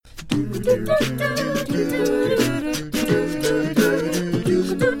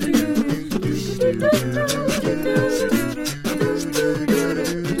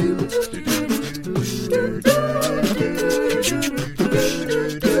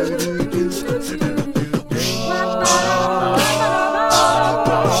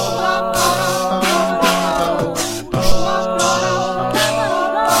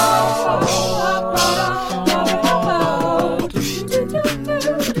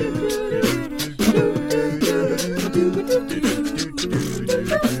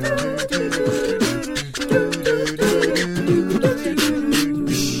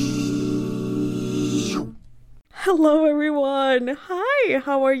Hello, everyone. Hi,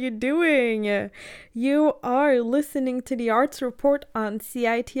 how are you doing? You are listening to the Arts Report on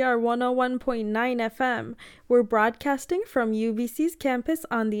CITR 101.9 FM. We're broadcasting from UBC's campus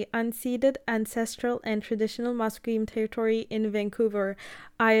on the unceded, ancestral, and traditional Musqueam territory in Vancouver.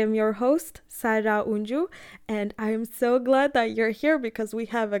 I am your host, Sarah Unju, and I am so glad that you're here because we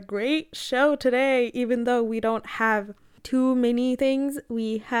have a great show today. Even though we don't have too many things,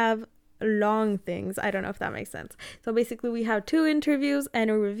 we have long things. I don't know if that makes sense. So basically we have 2 interviews and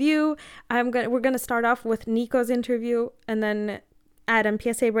a review. We're gonna start off with Nico's interview and then Adam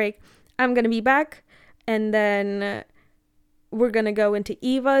PSA break. I'm gonna be back and then we're gonna go into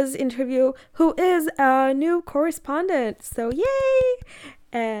Eva's interview, who is a new correspondent. So yay!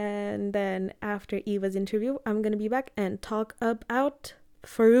 And then after Eva's interview, I'm gonna be back and talk about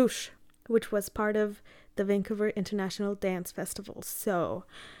Farouche, which was part of the Vancouver International Dance Festival. So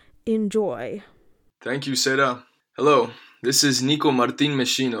enjoy. Thank you, Sarah. Hello, this is Nico Martin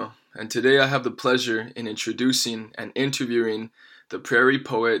Meshino, and today I have the pleasure in introducing and interviewing the prairie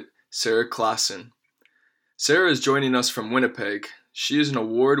poet Sarah Klassen. Sarah is joining us from Winnipeg. She is an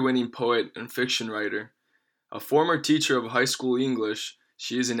award-winning poet and fiction writer. A former teacher of high school English,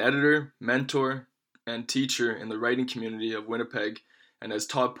 she is an editor, mentor, and teacher in the writing community of Winnipeg and has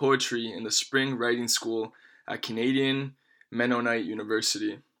taught poetry in the Spring Writing School at Canadian Mennonite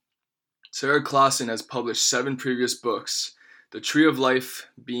University. Sarah Klassen has published 7 previous books, The Tree of Life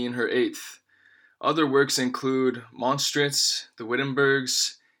being her 8th. Other works include Monstrance, The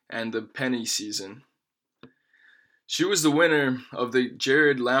Wittenbergs, and The Penny Season. She was the winner of the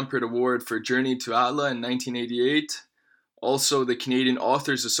Jared Lampert Award for Journey to Atla in 1988, also the Canadian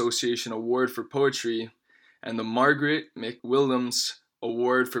Authors Association Award for Poetry, and the Margaret McWilliams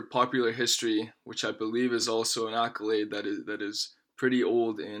Award for Popular History, which I believe is also an accolade that is pretty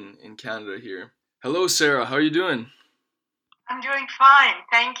old in Canada here. Hello, Sarah. How are you doing? I'm doing fine.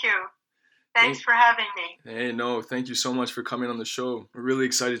 Thank you. Thanks for having me. Hey, no, thank you so much for coming on the show. We're really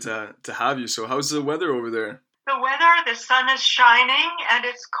excited to have you. So how's the weather over there? The sun is shining and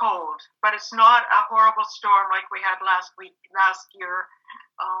it's cold, but it's not a horrible storm like we had last year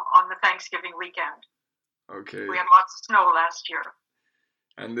on the Thanksgiving weekend. Okay. We had lots of snow last year.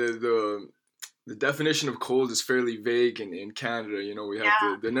 And the definition of cold is fairly vague in Canada. You know, we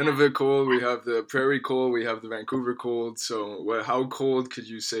have the Nunavut cold, we have the prairie cold, we have the Vancouver cold. So how cold could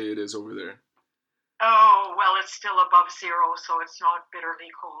you say it is over there? Oh, well, it's still above 0, so it's not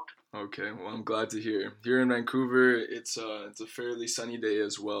bitterly cold. Okay, well, I'm glad to hear. Here in Vancouver, it's a fairly sunny day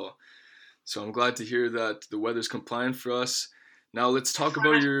as well. So I'm glad to hear that the weather's compliant for us. Now let's talk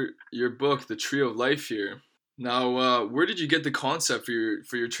about your book, The Tree of Life here. Now, where did you get the concept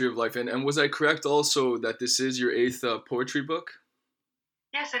for your Tree of Life? And was I correct also that this is your 8th poetry book?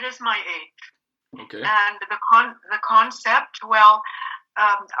 Yes, it is my 8th. Okay. And the concept, well,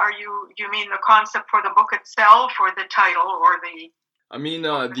 you mean the concept for the book itself, or the title, or the? I mean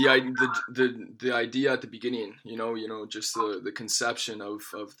the idea at the beginning. You know, just the conception of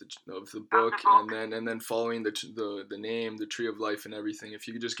the book, and then following the name, the Tree of Life, and everything. If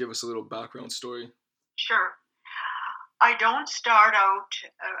you could just give us a little background story. Sure. I don't start out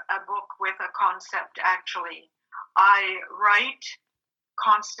a book with a concept, actually. I write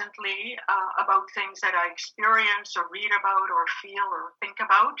constantly about things that I experience or read about or feel or think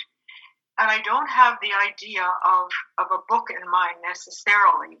about. And I don't have the idea of a book in mind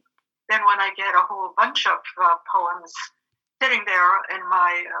necessarily. Then when I get a whole bunch of poems sitting there in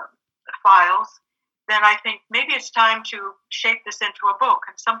my files, then I think maybe it's time to shape this into a book.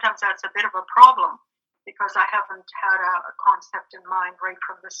 And sometimes that's a bit of a problem, because I haven't had a concept in mind right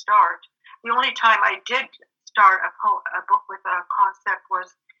from the start. The only time I did start a book with a concept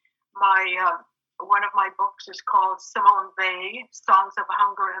was one of my books is called Simone Weil, Songs of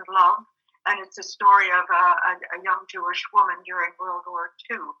Hunger and Love, and it's a story of a young Jewish woman during World War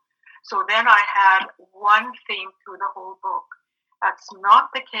II. So then I had one theme through the whole book. That's not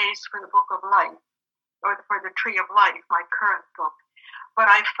the case for the Book of Life, or for the Tree of Life, my current book. But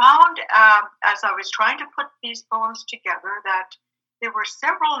I found, as I was trying to put these poems together, that there were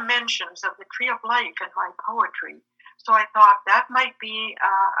several mentions of the tree of life in my poetry. So I thought that might be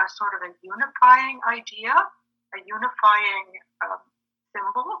a sort of a unifying idea, a unifying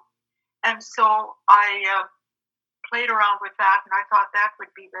symbol. And so I played around with that, and I thought that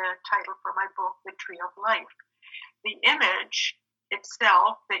would be the title for my book, The Tree of Life. The image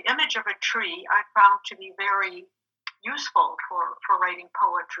itself, the image of a tree, I found to be very useful for writing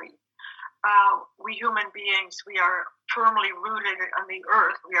poetry. We human beings, we are firmly rooted on the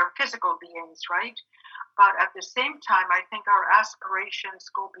earth. We are physical beings, right? But at the same time, I think our aspirations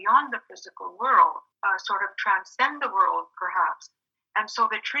go beyond the physical world, sort of transcend the world, perhaps. And so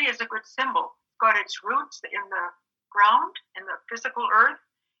the tree is a good symbol. It's got its roots in the ground, in the physical earth.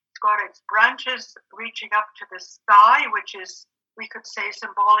 It's got its branches reaching up to the sky, which is, we could say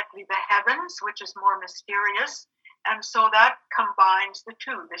symbolically, the heavens, which is more mysterious. And so that combines the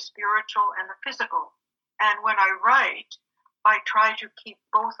two, the spiritual and the physical. And when I write, I try to keep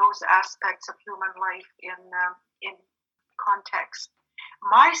both those aspects of human life in context.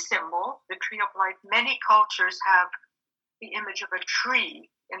 My symbol, the tree of life, many cultures have the image of a tree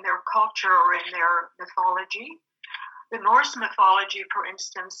in their culture or in their mythology. The Norse mythology, for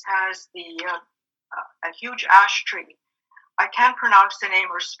instance, has a huge ash tree. I can't pronounce the name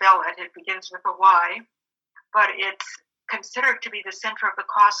or spell it. It begins with a Y, but it's considered to be the center of the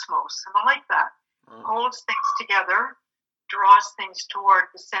cosmos. And I like that. Holds things together, draws things toward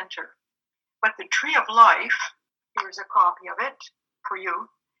the center. But the tree of life, here's a copy of it for you.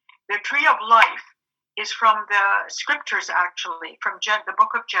 The tree of life is from the scriptures, actually, from the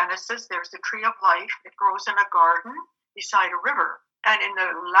book of Genesis. There's the tree of life. It grows in a garden beside a river. And in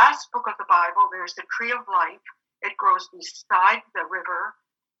the last book of the Bible, there's the tree of life. It grows beside the river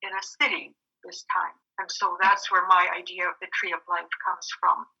in a city this time. And so that's where my idea of the tree of life comes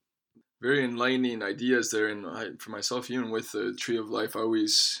from. Very enlightening ideas there, and for myself, even with the tree of life, I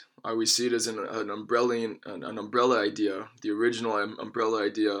always see it as an umbrella idea, the original umbrella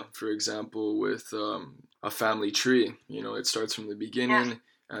idea. For example, with a family tree, it starts from the beginning, yes,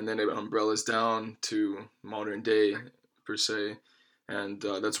 and then it umbrellas down to modern day per se, and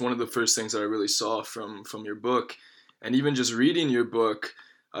that's one of the first things that I really saw from your book, and even just reading your book,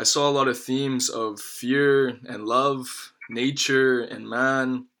 I saw a lot of themes of fear and love, nature and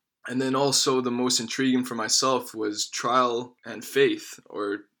man. And then also the most intriguing for myself was trial and faith,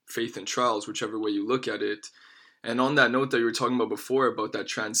 or faith and trials, whichever way you look at it. And on that note that you were talking about before, about that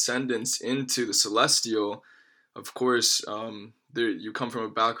transcendence into the celestial, of course, you come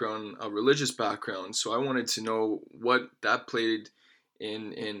from a religious background. So I wanted to know what that played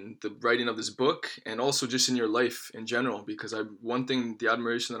in the writing of this book, and also just in your life in general. Because one thing, the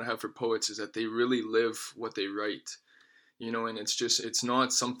admiration that I have for poets is that they really live what they write. And it's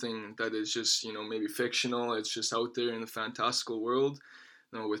not something that is just, maybe fictional. It's just out there in the fantastical world.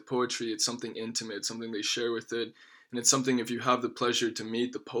 With poetry, it's something intimate, something they share with it. And it's something, if you have the pleasure to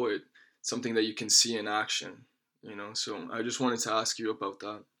meet the poet, something that you can see in action, So I just wanted to ask you about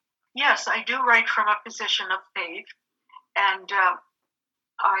that. Yes, I do write from a position of faith. And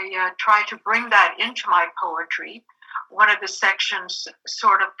I try to bring that into my poetry. One of the sections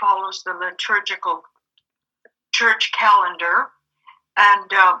sort of follows the liturgical church calendar, and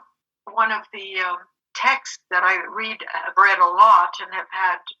one of the texts that I have read a lot and have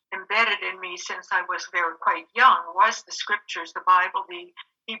had embedded in me since I was quite young was the scriptures, the Bible, the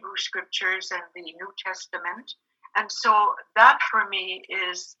Hebrew scriptures and the New Testament. And so that for me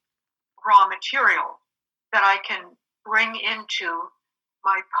is raw material that I can bring into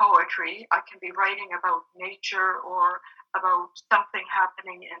my poetry. I can be writing about nature or about something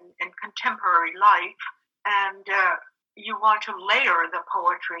happening in contemporary life. And you want to layer the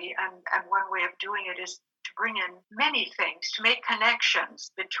poetry, and one way of doing it is to bring in many things, to make connections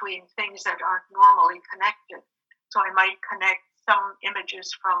between things that aren't normally connected. So I might connect some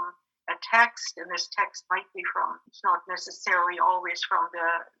images from a text, and this text might be it's not necessarily always from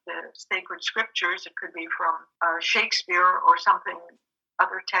the sacred scriptures, it could be from Shakespeare or something,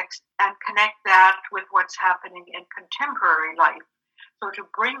 other text, and connect that with what's happening in contemporary life. So to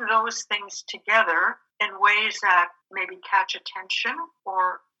bring those things together in ways that maybe catch attention,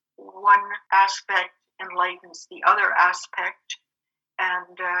 or one aspect enlightens the other aspect.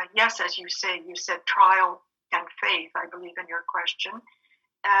 And yes, as you said trial and faith, I believe, in your question.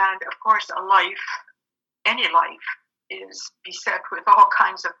 And of course, any life is beset with all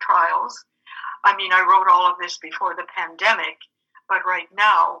kinds of trials. I mean, I wrote all of this before the pandemic, but right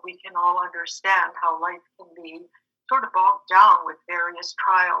now we can all understand how life can be sort of bogged down with various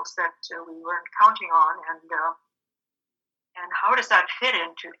trials that we weren't counting on. And And how does that fit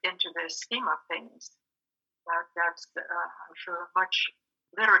into the scheme of things? That's I'm sure much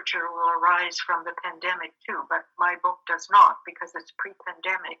literature will arise from the pandemic too, but my book does not because it's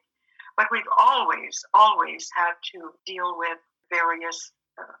pre-pandemic. But we've always had to deal with various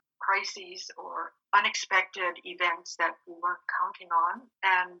crises or unexpected events that we weren't counting on,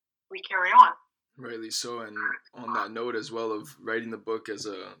 and we carry on. Rightly so. And on that note as well of writing the book as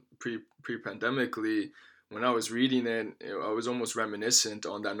a pre-pandemically, when I was reading it, I was almost reminiscent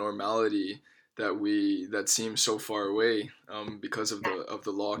on that normality that seems so far away because of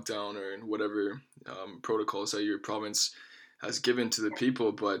the lockdown or whatever protocols that your province has given to the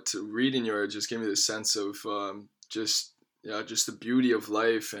people. But reading just gave me the sense of just the beauty of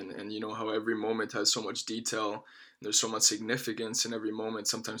life, and how every moment has so much detail and there's so much significance in every moment.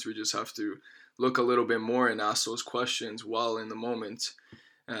 Sometimes we just have to look a little bit more and ask those questions while in the moment.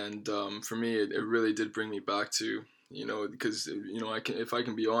 And for me, it really did bring me back to, because, if I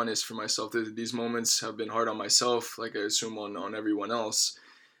can be honest for myself, these moments have been hard on myself, like I assume on everyone else.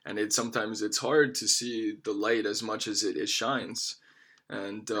 And sometimes it's hard to see the light as much as it shines.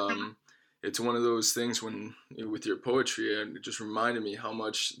 And it's one of those things when, with your poetry, and it just reminded me how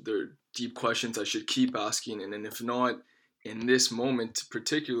much there are deep questions I should keep asking. And if not, in this moment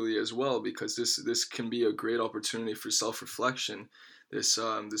particularly as well, because this can be a great opportunity for self-reflection,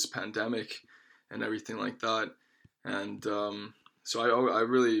 this pandemic and everything like that. And so I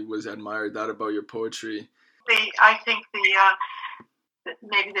really was admired that about your poetry. I think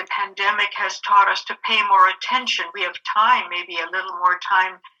maybe the pandemic has taught us to pay more attention. We have time, maybe a little more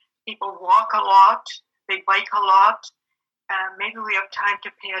time. People walk a lot, they bike a lot, and maybe we have time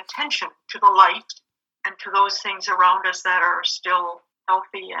to pay attention to the light and to those things around us that are still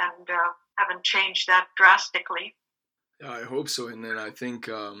healthy and haven't changed that drastically. Yeah, I hope so. And then I think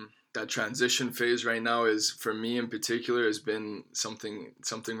that transition phase right now is, for me in particular, has been something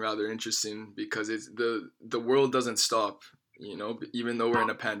rather interesting, because it's the world doesn't stop, even though we're in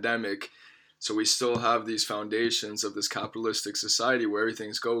a pandemic. So we still have these foundations of this capitalistic society where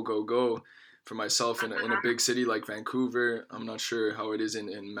everything's go, go, go. For myself, in a big city like Vancouver, I'm not sure how it is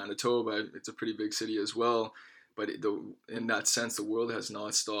in Manitoba. It's a pretty big city as well. But in that sense, the world has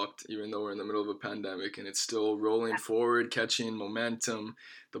not stopped, even though we're in the middle of a pandemic, and it's still rolling forward, catching momentum.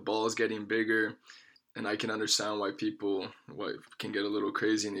 The ball is getting bigger, and I can understand why people can get a little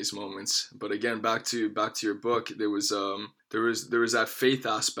crazy in these moments. But again, back to your book, there was that faith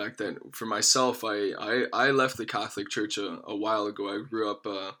aspect that, for myself, I left the Catholic Church a while ago. I grew up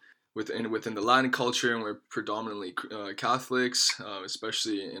within the Latin culture, and we're predominantly Catholics,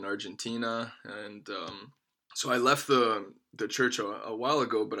 especially in Argentina, and so I left the church a while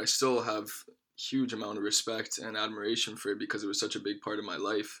ago, but I still have huge amount of respect and admiration for it because it was such a big part of my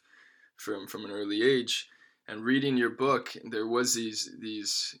life from an early age. And reading your book, there was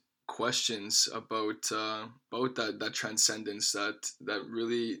these questions about that transcendence that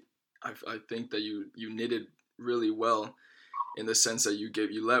really I think that you knitted really well, in the sense that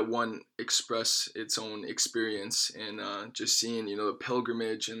you let one express its own experience, and just seeing the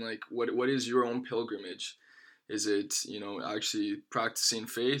pilgrimage, and like what is your own pilgrimage. Is it, actually practicing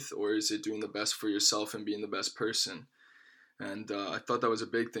faith, or is it doing the best for yourself and being the best person? And I thought that was a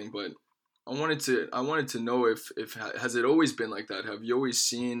big thing. But I wanted to know if has it always been like that? Have you always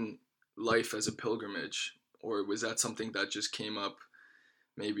seen life as a pilgrimage, or was that something that just came up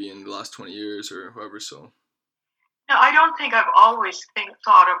maybe in the last 20 years or however so? No, I don't think I've always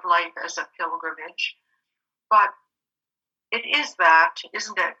thought of life as a pilgrimage, but it is that,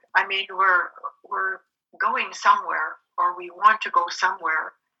 isn't it? I mean, we're going somewhere, or we want to go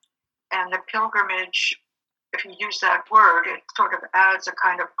somewhere, and the pilgrimage, if you use that word, it sort of adds a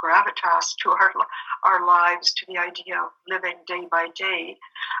kind of gravitas to our lives, to the idea of living day by day.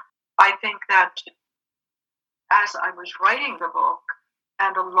 I think that as I was writing the book,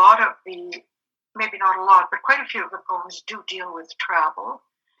 and a lot of maybe not a lot, but quite a few of the poems do deal with travel,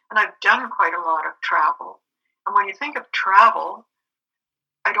 and I've done quite a lot of travel. And when you think of travel,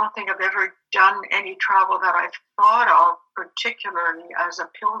 I don't think I've ever done any travel that I've thought of particularly as a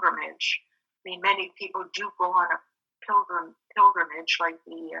pilgrimage. I mean, many people do go on a pilgrimage, like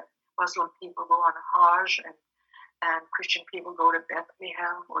the Muslim people go on a Hajj, and Christian people go to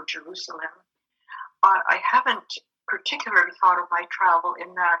Bethlehem or Jerusalem. I haven't particularly thought of my travel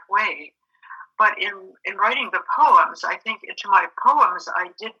in that way. But in writing the poems, I think into my poems, I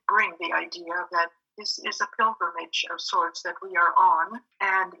did bring the idea that this is a pilgrimage of sorts that we are on,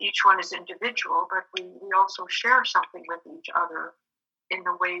 and each one is individual, but we also share something with each other in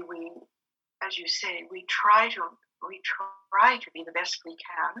the way we, as you say, we try to be the best we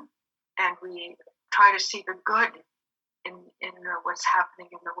can, and we try to see the good in in what's happening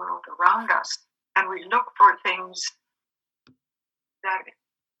in the world around us. And we look for things that,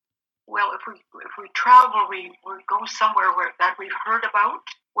 well, if we travel, we go somewhere that we've heard about,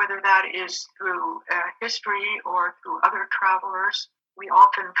 whether that is through history or through other travelers. We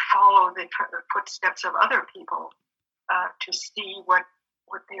often follow the footsteps of other people to see what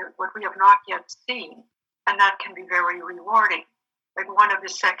we have not yet seen, and that can be very rewarding. And one of the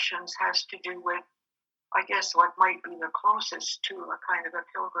sections has to do with, I guess, what might be the closest to a kind of a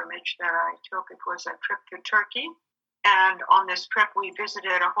pilgrimage that I took. It was a trip to Turkey. And on this trip, we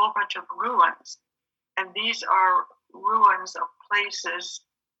visited a whole bunch of ruins. And these are ruins of places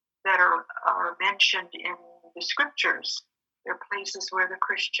that are mentioned in the scriptures. They're places where the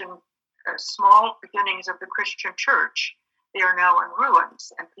Christian, small beginnings of the Christian church, they are now in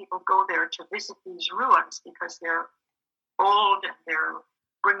ruins. And people go there to visit these ruins because they're old and they're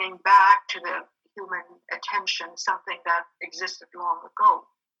bringing back to the human attention something that existed long ago.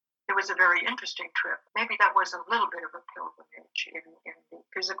 It was a very interesting trip. Maybe that was a little bit of a pilgrimage in the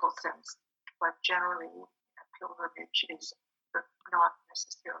physical sense, but generally a pilgrimage is not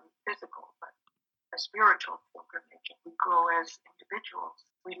necessarily physical, but a spiritual pilgrimage. We grow as individuals.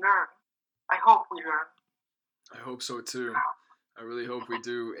 We learn. I hope we learn. I hope so too. I really hope we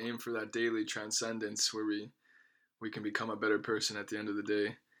do aim for that daily transcendence where we can become a better person at the end of the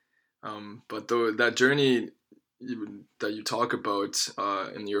day. But though that journey that you talk about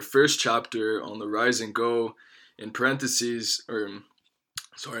in your first chapter on the Rise and Go, in parentheses, or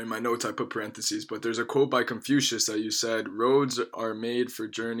sorry, in my notes I put parentheses, but there's a quote by Confucius that you said, "Roads are made for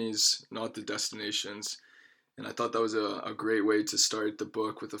journeys, not the destinations." And I thought that was a great way to start the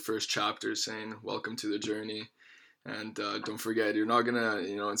book, with the first chapter saying, "Welcome to the journey." And don't forget, you're not gonna,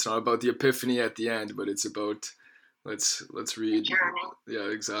 it's not about the epiphany at the end, but it's about let's read. Yeah,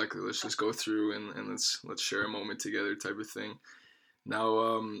 exactly. Let's just go through and let's share a moment together, type of thing.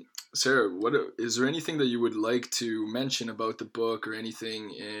 Now, Sarah, what is there anything that you would like to mention about the book, or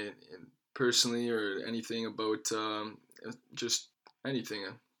anything in personally, or anything about just anything?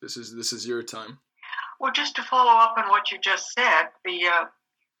 This is your time. Well, just to follow up on what you just said, the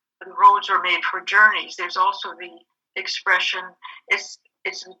roads are made for journeys. There's also the expression, it's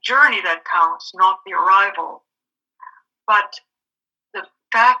the journey that counts, not the arrival. But the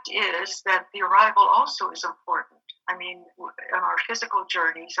fact is that the arrival also is important. I mean, on our physical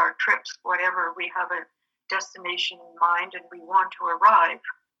journeys, our trips, whatever, we have a destination in mind and we want to arrive.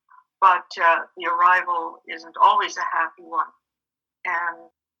 But the arrival isn't always a happy one. And,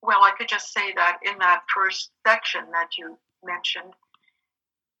 well, I could just say that in that first section that you mentioned,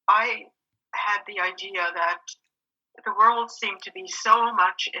 I had the idea that the world seemed to be so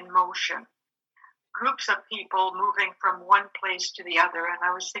much in motion. Groups of people moving from one place to the other, and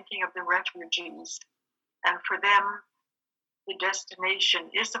I was thinking of the refugees, and for them the destination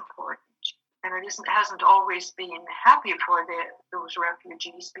is important, and it hasn't always been happy for those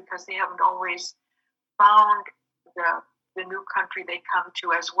refugees, because they haven't always found the new country they come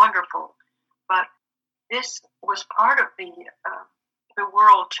to as wonderful. But this was part of the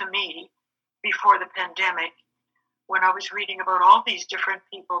world to me before the pandemic, when I was reading about all these different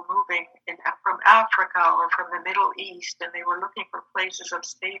people moving from Africa or from the Middle East, and they were looking for places of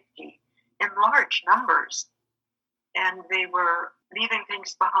safety in large numbers. And they were leaving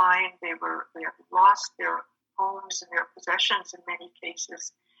things behind. They had lost their homes and their possessions in many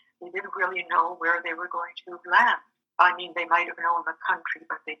cases. They didn't really know where they were going to land. I mean, they might have known the country,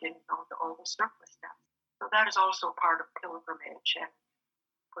 but they didn't know all the circumstances. So that is also part of pilgrimage, and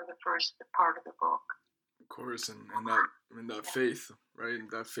for the first part of the book. Of course, and that faith, right?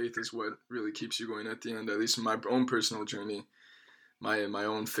 That faith is what really keeps you going at the end. At least in my own personal journey, my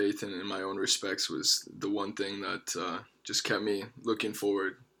own faith in my own respects was the one thing that just kept me looking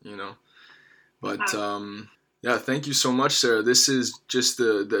forward, But yeah, thank you so much, Sarah. This is just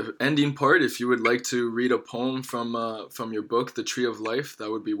the ending part. If you would like to read a poem from your book, The Tree of Life, that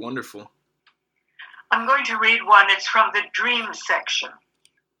would be wonderful. I'm going to read one. It's from the dream section.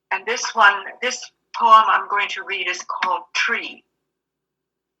 And this poem I'm going to read is called Tree.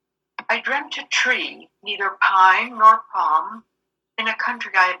 I dreamt a tree, neither pine nor palm, in a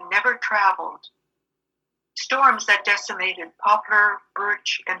country I had never traveled. Storms that decimated poplar,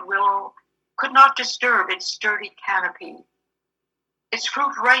 birch, and willow could not disturb its sturdy canopy. Its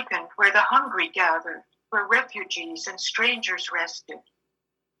fruit ripened where the hungry gathered, where refugees and strangers rested.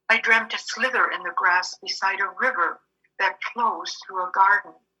 I dreamt a slither in the grass beside a river that flows through a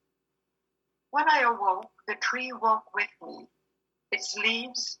garden. When I awoke, the tree woke with me. Its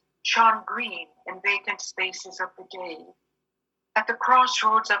leaves shone green in vacant spaces of the day. At the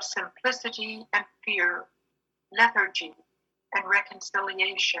crossroads of simplicity and fear, lethargy and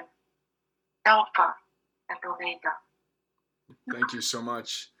reconciliation, Alpha and Omega. Thank you so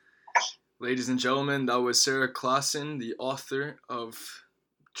much. Ladies and gentlemen, that was Sarah Klassen, the author of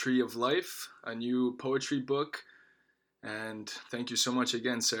Tree of Life, a new poetry book. And thank you so much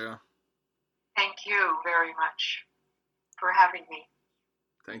again, Sarah. Thank you very much for having me.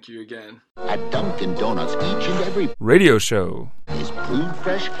 Thank you again. At Dunkin' Donuts, each and every radio show is brewed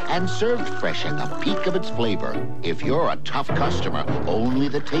fresh and served fresh at the peak of its flavor. If you're a tough customer, only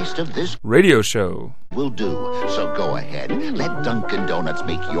the taste of this radio show will do. So go ahead, let Dunkin' Donuts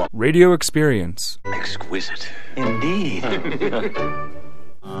make your radio experience exquisite. Indeed.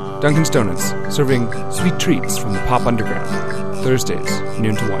 Dunkin's Donuts, serving sweet treats from the pop underground. Thursdays,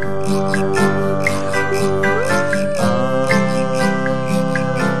 noon to 1.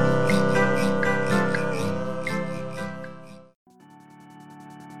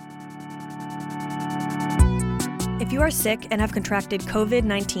 If you are sick and have contracted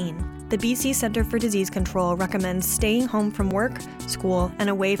COVID-19, the BC Centre for Disease Control recommends staying home from work, school, and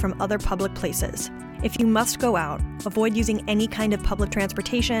away from other public places. If you must go out, avoid using any kind of public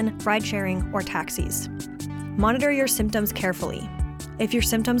transportation, ride-sharing, or taxis. Monitor your symptoms carefully. If your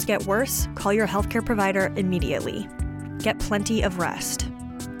symptoms get worse, call your healthcare provider immediately. Get plenty of rest.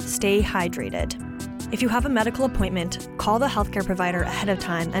 Stay hydrated. If you have a medical appointment, call the healthcare provider ahead of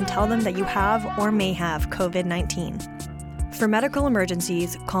time and tell them that you have or may have COVID-19. For medical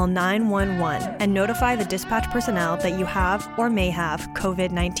emergencies, call 911 and notify the dispatch personnel that you have or may have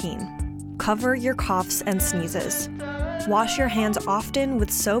COVID-19. Cover your coughs and sneezes. Wash your hands often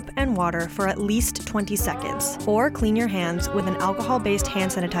with soap and water for at least 20 seconds, or clean your hands with an alcohol-based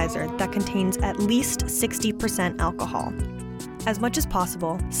hand sanitizer that contains at least 60% alcohol. As much as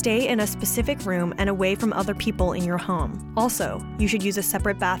possible, stay in a specific room and away from other people in your home. Also, you should use a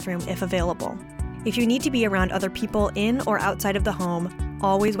separate bathroom if available. If you need to be around other people in or outside of the home,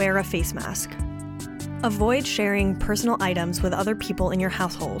 always wear a face mask. Avoid sharing personal items with other people in your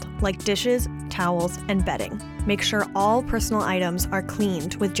household, like dishes, towels, and bedding. Make sure all personal items are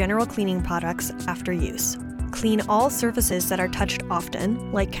cleaned with general cleaning products after use. Clean all surfaces that are touched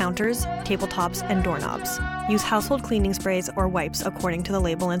often, like counters, tabletops, and doorknobs. Use household cleaning sprays or wipes according to the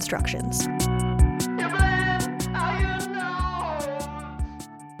label instructions.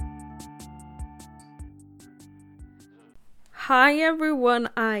 Hi everyone,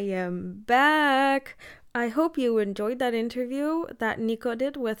 I am back. I hope you enjoyed that interview that Nico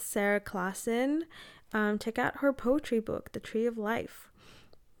did with Sarah Klassen. Check out her poetry book, The Tree of Life.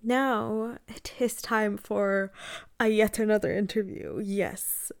 Now it is time for yet another interview.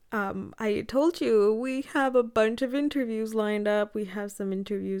 Yes, I told you we have a bunch of interviews lined up. We have some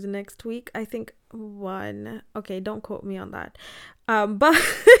interviews next week. I think one. Okay, don't quote me on that.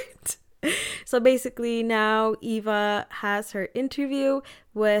 But so basically now Eva has her interview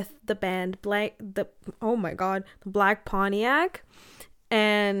with the band Black Pontiac.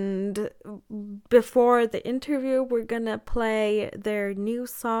 And before the interview, we're gonna play their new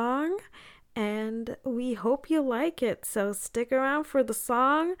song, and we hope you like it. So stick around for the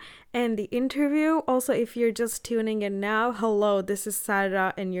song and the interview. Also, if you're just tuning in now, hello, this is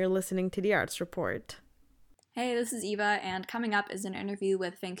Sarah, and you're listening to the Arts Report. Hey, this is Eva, and coming up is an interview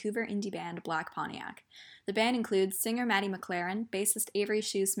with Vancouver indie band Black Pontiac. The band includes singer Maddie McLaren, bassist Avery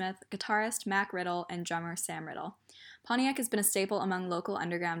Shoesmith, guitarist Mac Riddle, and drummer Sam Riddle. Pontiac has been a staple among local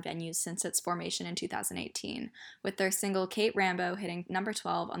underground venues since its formation in 2018, with their single Kate Rambo hitting number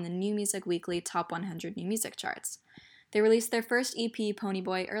 12 on the New Music Weekly Top 100 New Music charts. They released their first EP,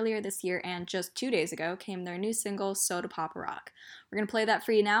 Ponyboy, earlier this year, and just 2 days ago came their new single, Soda Pop Rock. We're going to play that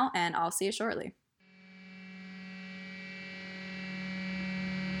for you now, and I'll see you shortly.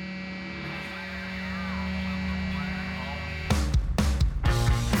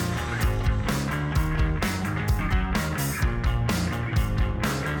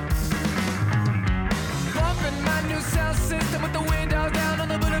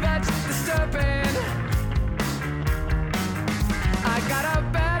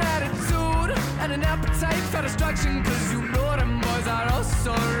 Destruction, cause you know them boys are all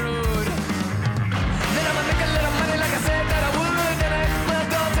so rude. Then I'ma make a little money like I said that I would. Then I well,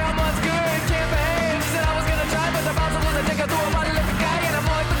 don't tell me what's good, can't behave. Said I was gonna try, but the bouncer was a take her through a bottle of a guy. And I'm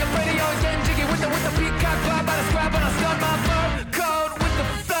always looking pretty, always getting jiggy with the peacock vibe. By the scrap when I start my fur coat with the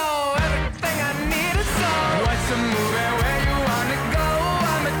flow. Everything I need is so. What's the movie where you wanna go?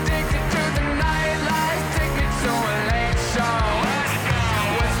 I'm addicted to the nightlife. Take me to a late show.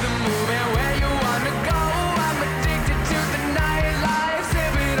 What's the movie where you wanna go? I'm addicted to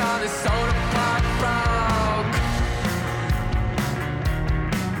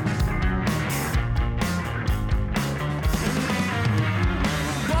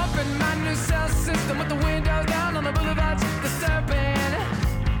in my new cell system with the windows down on the boulevard disturbing.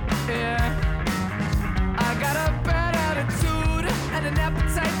 Yeah, I got a bad attitude and an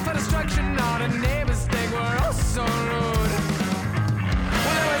appetite for destruction. All the neighbors think we're all so rude.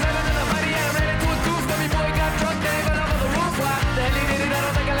 Well, I was having a party and I ran into a goof. Then boy got drunk, then he went up on the roof. Why the hell he did it, I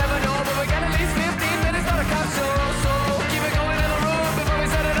don't think I'll ever know. But we got at least 15 minutes for the cop show. So keep it going in the room before we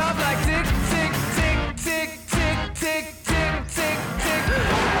set it off like tick, tick, tick, tick, tick, tick, tick, tick, tick.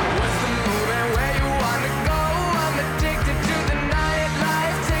 What's the move and where you wanna go? I'm addicted to the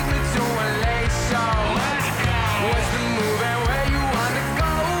nightlife. Take me to a late show. What's the move and where you wanna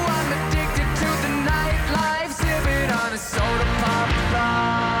go? I'm addicted to the nightlife. Sipping on a soda pop.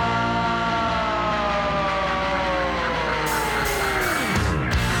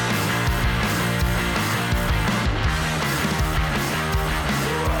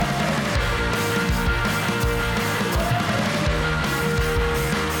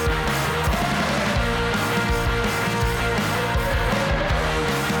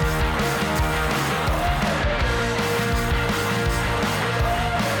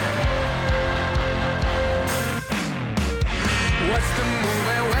 What's the move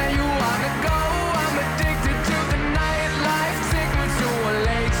and where you wanna go? I'm addicted to the nightlife. Take me to a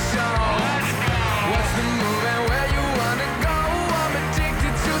late show. What's the move and where you wanna go? I'm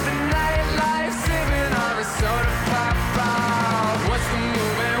addicted to the nightlife. Sipping on a soda pop. What's the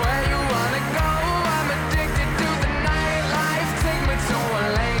move and where you wanna go? I'm addicted to the nightlife. Take me to a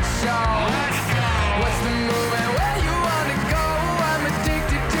late show. What's the move and where you wanna go? I'm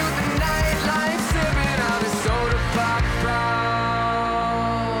addicted to the nightlife. Sipping on a soda pop.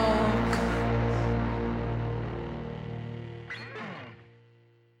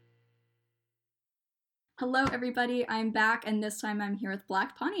 Hello, everybody. I'm back, and this time I'm here with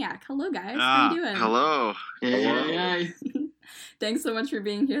Black Pontiac. Hello, guys. How you doing? Hello. Hey. Thanks so much for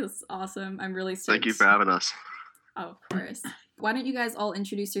being here. This is awesome. I'm really stoked. Thank you for having us. Oh, of course. Why don't you guys all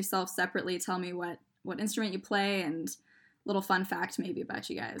introduce yourselves separately? Tell me what instrument you play and a little fun fact maybe about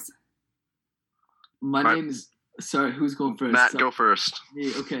you guys. My name is... Sorry, who's going first? Matt, go first.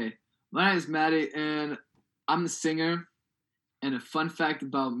 Me, okay. My name is Matty, and I'm the singer. And a fun fact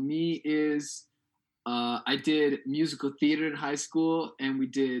about me is I did musical theater in high school, and we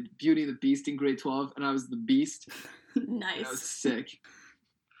did Beauty and the Beast in grade 12, and I was the Beast. Nice. That was sick.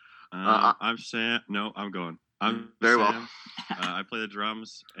 I'm Sam. No, I'm going. I'm Very Sam. well. I play the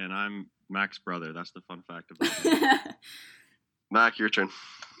drums, and I'm Mac's brother. That's the fun fact about me. Mac, your turn.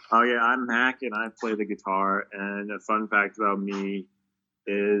 Oh yeah, I'm Mac and I play the guitar. And a fun fact about me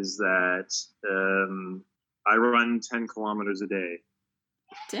is that I run 10 kilometers a day.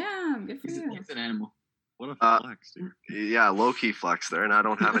 Damn, good for you. He's an animal. What a flex, dude. Yeah, low-key flex there, and I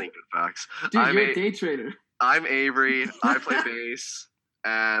don't have any good facts. Dude, you're a day trader. I'm Avery. I play bass,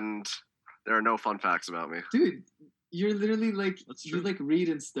 and there are no fun facts about me. Dude, you're literally like, you like read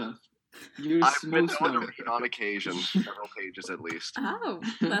and stuff. You're I've so been known to smart. read on occasion, several pages at least. Oh,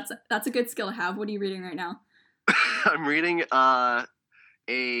 that's a good skill to have. What are you reading right now? I'm reading a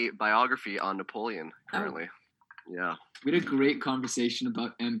biography on Napoleon currently. Yeah. We had a great conversation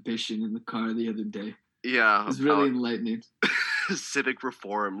about ambition in the car the other day. Yeah. It was really enlightening. Civic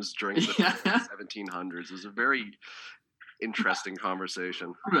reforms during the 1700s. It was a very interesting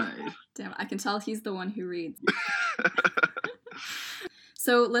conversation. Right. Damn, I can tell he's the one who reads.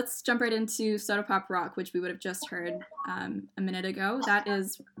 So let's jump right into Soda Pop Rock, which we would have just heard a minute ago. That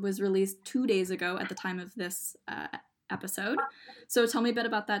was released 2 days ago at the time of this episode. So tell me a bit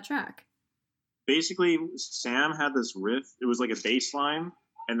about that track. Basically, Sam had this riff. It was like a bass line,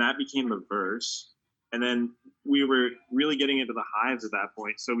 and that became the verse. And then we were really getting into the Hives at that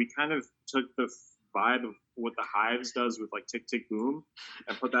point. So we kind of took the vibe of what the Hives does with like Tick Tick Boom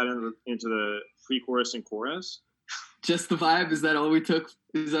and put that into the pre-chorus and chorus. Just the vibe? Is that all we took?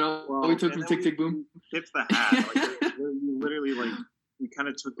 Is that all we took from Tick Tick Boom? Tipped the hat. Like, we literally like we kind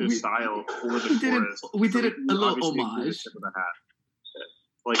of took the style for the chorus. We did it a little obviously homage. Tip of the hat.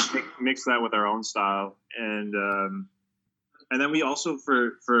 Like mix that with our own style, and then we also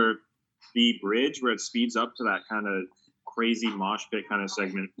for the bridge where it speeds up to that kind of crazy mosh pit kind of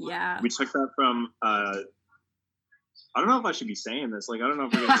segment. Yeah, we took that from. I don't know if I should be saying this. Like, I don't know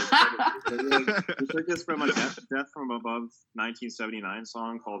if we're going to we took this from a Death from Above 1979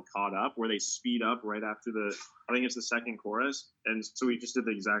 song called Caught Up, where they speed up right after I think it's the second chorus. And so we just did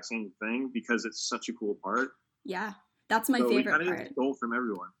the exact same thing because it's such a cool part. Yeah, that's my favorite we kind part. of stole from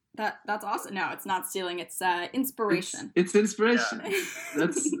everyone. That's awesome. No, it's not stealing. It's inspiration. It's inspiration. Yeah.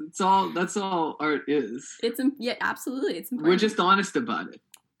 That's all art is. Yeah, absolutely. It's important. We're just honest about it.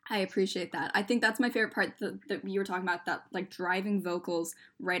 I appreciate that. I think that's my favorite part that you were talking about, that like driving vocals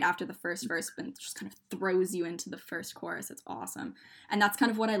right after the first verse, but just kind of throws you into the first chorus. It's awesome. And that's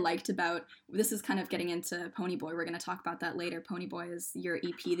kind of what I liked about, this is kind of getting into Ponyboy. We're going to talk about that later. Ponyboy is your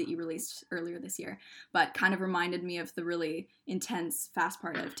EP that you released earlier this year, but kind of reminded me of the really intense fast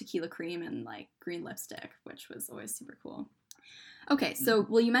part of Tequila Cream and like Green Lipstick, which was always super cool. Okay, so,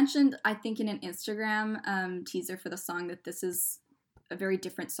 well, you mentioned, I think in an Instagram teaser for the song, that this is a very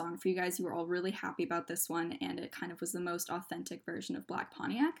different song for you guys. You were all really happy about this one, and it kind of was the most authentic version of Black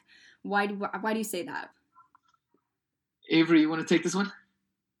Pontiac. Why do you say that? Avery, you want to take this one?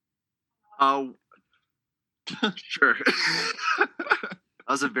 Oh, sure. That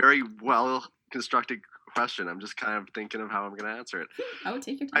was a very well constructed question. I'm just kind of thinking of how I'm going to answer it. Oh,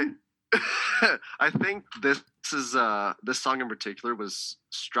 take your time. I think this song in particular was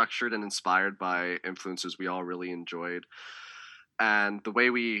structured and inspired by influences we all really enjoyed. And the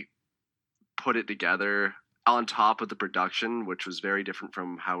way we put it together on top of the production, which was very different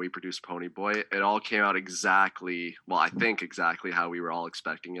from how we produced Ponyboy, it all came out exactly, well, I think exactly how we were all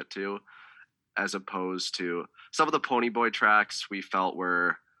expecting it to, as opposed to some of the Ponyboy tracks we felt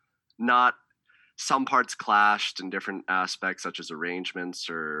were not, some parts clashed in different aspects, such as arrangements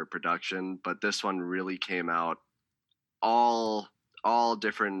or production, but this one really came out, all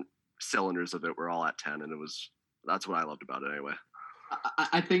different cylinders of it were all at 10, and that's what I loved about it anyway.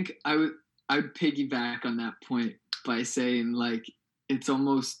 I think I would piggyback on that point by saying, like, it's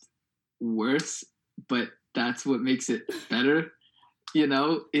almost worse, but that's what makes it better. You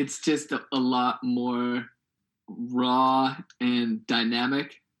know, it's just a lot more raw and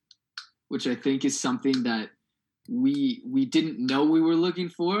dynamic, which I think is something that we didn't know we were looking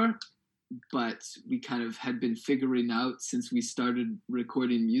for, but we kind of had been figuring out since we started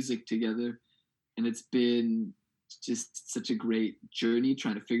recording music together. And it's been just such a great journey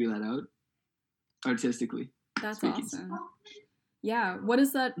trying to figure that out artistically. That's speaking. Awesome. Yeah. What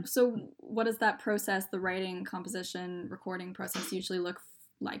is that process, the writing, composition, recording process usually look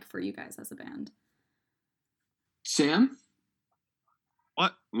like for you guys as a band? Sam?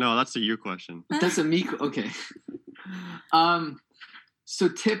 What? No, that's a you question. That's a me. Okay. So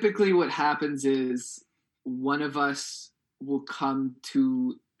typically what happens is one of us will come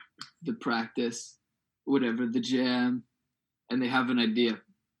to the practice, whatever, the jam, and they have an idea.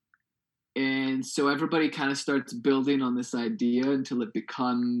 And so everybody kind of starts building on this idea until it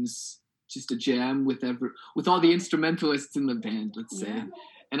becomes just a jam with all the instrumentalists in the band, let's say. Yeah.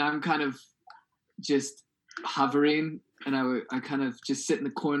 And I'm kind of just hovering, and I kind of just sit in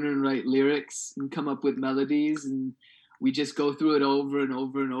the corner and write lyrics and come up with melodies, and we just go through it over and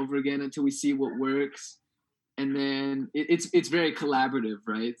over and over again until we see what works. And then it's very collaborative,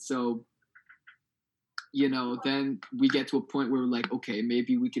 right? So, you know, then we get to a point where we're like, okay,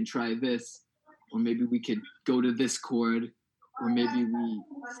 maybe we can try this, or maybe we could go to this chord, or maybe we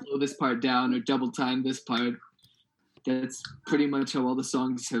slow this part down or double time this part. That's pretty much how all the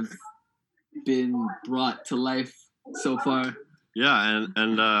songs have been brought to life so far. Yeah,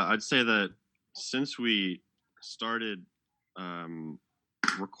 and I'd say that since we started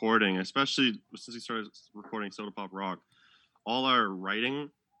recording, especially since we started recording Soda Pop Rock, all our writing,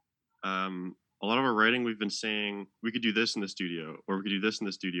 a lot of our writing, we've been saying we could do this in the studio, or we could do this in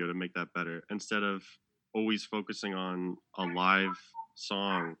the studio to make that better, instead of always focusing on a live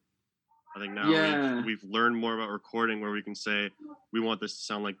song. I think now we've learned more about recording, where we can say we want this to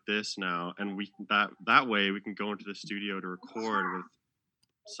sound like this now, and we that way we can go into the studio to record with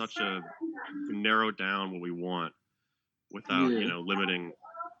such a narrow down what we want without limiting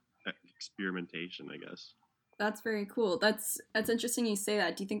experimentation, I guess. That's very cool. That's interesting you say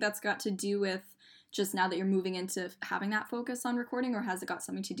that. Do you think that's got to do with just now that you're moving into having that focus on recording, or has it got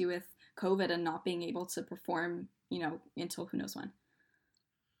something to do with COVID and not being able to perform, until who knows when?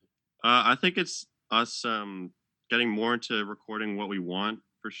 I think it's us getting more into recording what we want,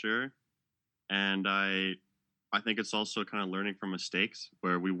 for sure. And I think it's also kind of learning from mistakes,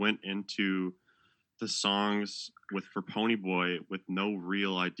 where we went into the songs for Ponyboy with no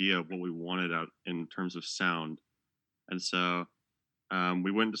real idea of what we wanted out in terms of sound. And so we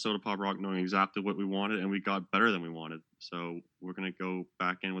went into Soda Pop Rock knowing exactly what we wanted, and we got better than we wanted. So we're going to go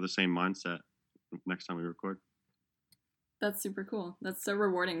back in with the same mindset next time we record. That's super cool. That's so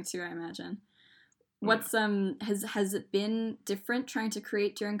rewarding too, I imagine. What's has it been different trying to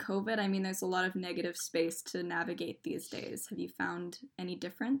create during COVID? I mean, there's a lot of negative space to navigate these days. Have you found any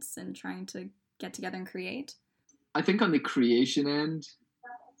difference in trying to get together and create? I think on the creation end,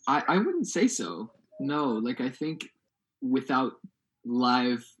 I wouldn't say so. No, like I think without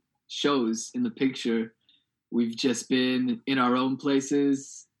live shows in the picture, we've just been in our own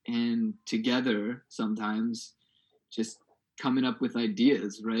places and together sometimes just coming up with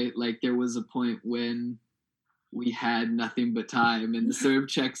ideas, right? Like there was a point when we had nothing but time and the serve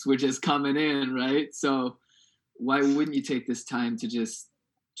checks were just coming in, right? So why wouldn't you take this time to just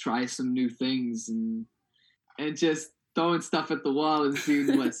try some new things and just throwing stuff at the wall and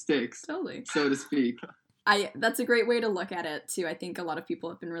seeing what sticks, Totally. so to speak. That's a great way to look at it too. I think a lot of people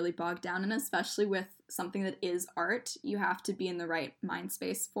have been really bogged down, and especially with something that is art, you have to be in the right mind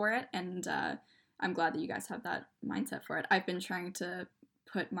space for it. And I'm glad that you guys have that mindset for it. I've been trying to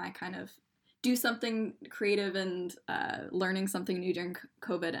put my kind of do something creative and learning something new during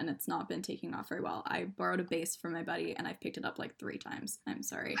COVID, and it's not been taking off very well. I borrowed a bass from my buddy, and I've picked it up like 3 times. I'm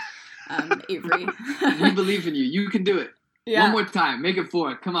sorry, Avery. We believe in you. You can do it. Yeah. One more time. Make it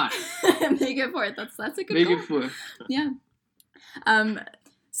 4. Come on. Make it 4. That's a good Make goal. it 4. Yeah.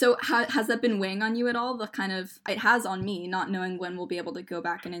 So has that been weighing on you at all? The kind of, it has on me, not knowing when we'll be able to go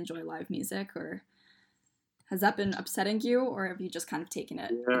back and enjoy live music, or has that been upsetting you, or have you just kind of taken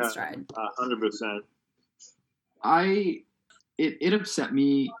it in stride? 100%. It upset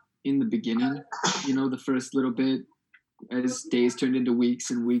me in the beginning, the first little bit, as days turned into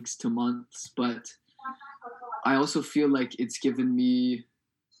weeks and weeks to months, but I also feel like it's given me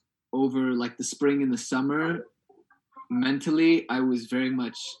over like the spring and the summer, mentally, I was very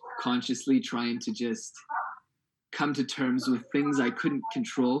much consciously trying to just come to terms with things I couldn't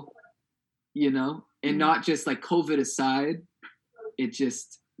control, and not just like COVID aside,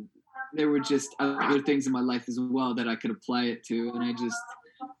 there were just other things in my life as well that I could apply it to. And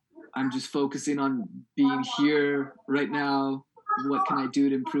I'm just focusing on being here right now. What can I do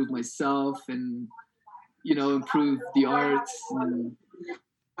to improve myself and, improve the arts and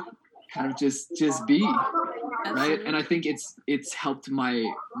kind of just be, right? And I think it's helped my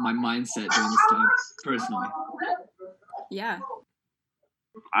mindset during this time, personally. Yeah.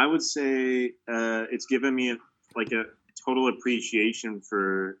 I would say it's given me a total appreciation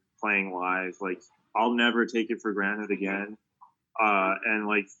for playing live. Like, I'll never take it for granted again. And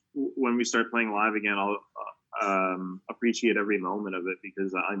like when we start playing live again, I'll appreciate every moment of it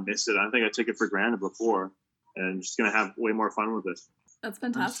because I miss it. I think I took it for granted before, and I'm just gonna have way more fun with this. That's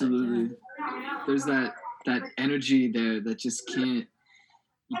fantastic. Absolutely. Yeah. There's that energy there that just you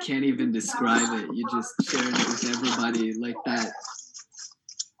can't even describe it. You just sharing it with everybody, like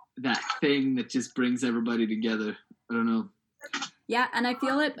that thing that just brings everybody together. I don't know. Yeah, and I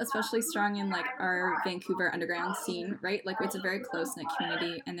feel it especially strong in like our Vancouver underground scene, right? Like it's a very close-knit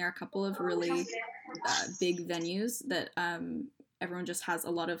community, and there are a couple of really big venues that everyone just has a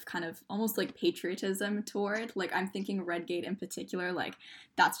lot of kind of almost like patriotism toward. Like I'm thinking Redgate in particular, like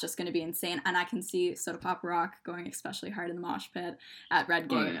that's just going to be insane. And I can see Soda Pop Rock going especially hard in the mosh pit at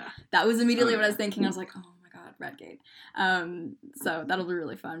Redgate. Oh, yeah. That was immediately what I was thinking. I was like, oh my God, Redgate. So that'll be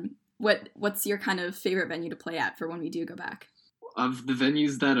really fun. What's your kind of favorite venue to play at for when we do go back? Of the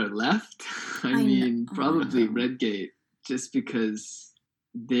venues that are left, I mean, probably Redgate, just because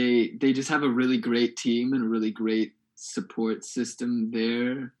they just have a really great team and a really great support system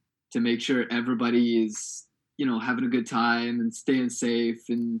there to make sure everybody is, having a good time and staying safe.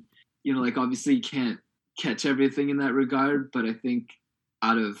 And, like obviously you can't catch everything in that regard, but I think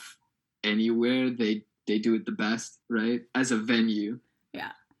out of anywhere, they do it the best, right? As a venue.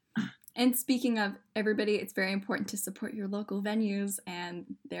 Yeah. And speaking of everybody, it's very important to support your local venues, and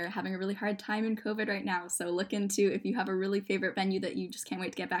they're having a really hard time in COVID right now. So look into, if you have a really favorite venue that you just can't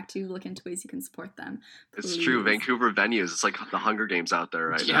wait to get back to, look into ways you can support them. Please. It's true. Vancouver venues, it's like the Hunger Games out there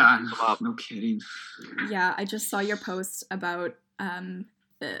right now. Yeah, no kidding. Yeah, I just saw your post about,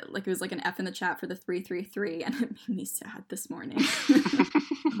 it was like an F in the chat for the 333, and it made me sad this morning.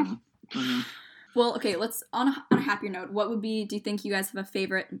 Well, okay, let's, on a happier note, do you think you guys have a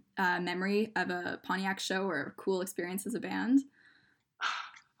favorite memory of a Pontiac show or a cool experience as a band?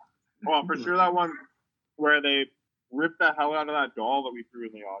 Well, for sure that one where they ripped the hell out of that doll that we threw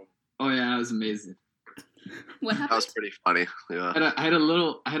in the audience. Oh yeah, that was amazing. What happened? That was pretty funny, yeah. I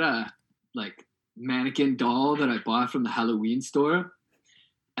had a like mannequin doll that I bought from the Halloween store,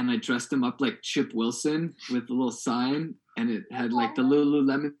 and I dressed him up like Chip Wilson with a little sign, and it had like the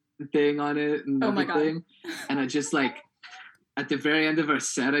Lululemon thing on it and everything. And I just like at the very end of our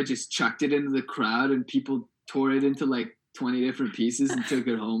set, I just chucked it into the crowd, and people tore it into like 20 different pieces and took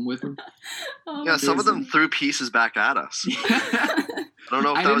it home with them. Yeah, some of them threw pieces back at us. I don't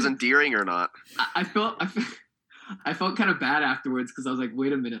know if that was endearing or not. I felt kind of bad afterwards because I was like,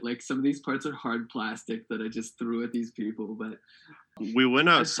 wait a minute, like some of these parts are hard plastic that I just threw at these people. But we went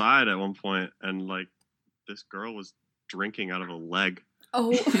outside at one point, and like this girl was drinking out of a leg.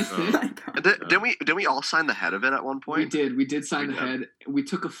 Oh, Didn't we all sign the head of it at one point? We did sign the head. We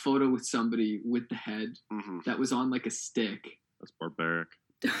took a photo with somebody with the head that was on like a stick. That's barbaric.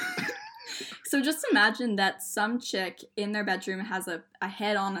 So just imagine that some chick in their bedroom has a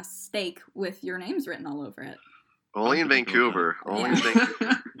head on a stake with your names written all over it. Only in Vancouver. Only in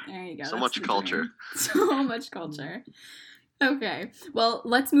Vancouver. There you go. So much culture. So much culture. Okay, well,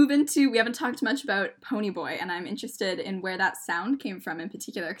 let's move into, we haven't talked much about Ponyboy, and I'm interested in where that sound came from in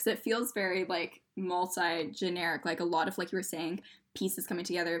particular, because it feels very, like, multi-generic, like a lot of, like you were saying, pieces coming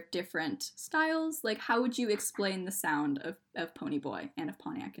together of different styles. Like, how would you explain the sound of Ponyboy and of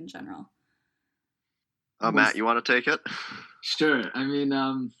Pontiac in general? Matt, you want to take it? Sure. I mean,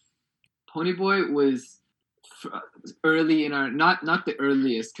 Ponyboy was early in our, not the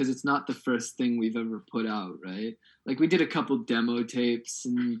earliest, because it's not the first thing we've ever put out, right? Like, we did a couple demo tapes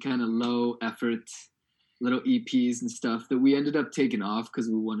and kind of low effort little EPs and stuff that we ended up taking off because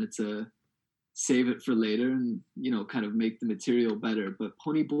we wanted to save it for later and, you know, kind of make the material better. But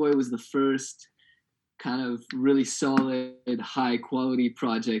Ponyboy was the first kind of really solid, high quality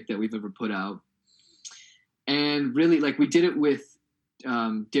project that we've ever put out. And really, like, we did it with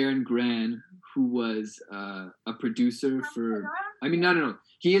Darren Gran, who was a producer for, I mean, no,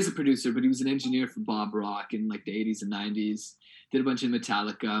 he is a producer, but he was an engineer for Bob Rock in like the 80s and 90s. Did a bunch of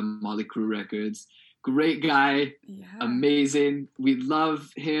Metallica, Motley Crue records. Great guy, amazing. We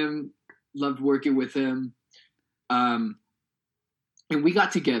love him, loved working with him. And we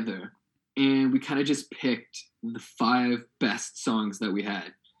got together and we kind of just picked the 5 best songs that we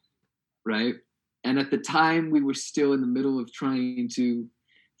had, right? And at the time, we were still in the middle of trying to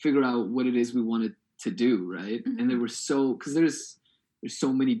figure out what it is we wanted to do, right? And there were because there's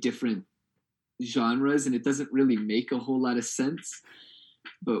so many different genres, and it doesn't really make a whole lot of sense.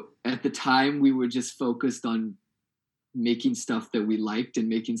 But at the time, we were just focused on making stuff that we liked and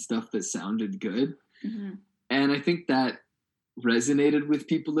making stuff that sounded good. And I think that resonated with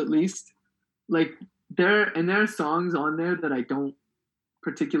people, at least. Like, there are songs on there that I don't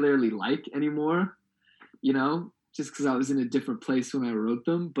particularly like anymore, you know, just because I was in a different place when I wrote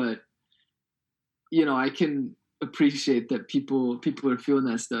them. But, you know, I can appreciate that people are feeling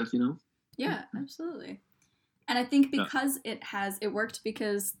that stuff, you know? Yeah, absolutely. And I think because it worked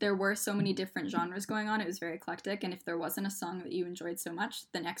because there were so many different genres going on. It was very eclectic. And if there wasn't a song that you enjoyed so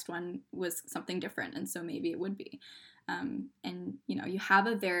much, the next one was something different. And so maybe it would be. And, you know, you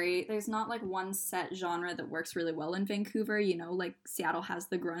have there's not like one set genre that works really well in Vancouver, you know, like Seattle has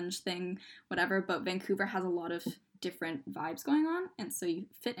the grunge thing, whatever, but Vancouver has a lot of different vibes going on. And so you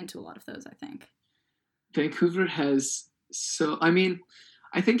fit into a lot of those, I think. Vancouver has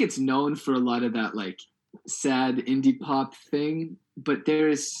I think it's known for a lot of that like sad indie pop thing, but there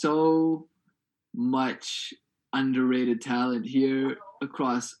is so much underrated talent here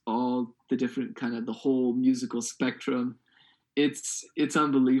across all the different kind of the whole musical spectrum. It's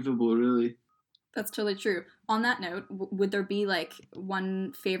unbelievable, really. That's totally true. On that note, would there be like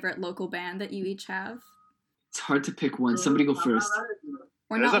one favorite local band that you each have? It's hard to pick one. Somebody go first.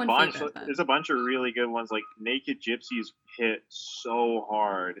 There's a bunch. There's a bunch of really good ones. Like Naked Gypsies hit so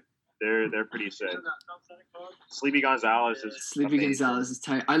hard. They're pretty sick. Sleepy Gonzalez is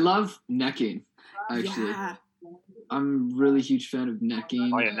tight. I love Necking, actually. Yeah. I'm really a huge fan of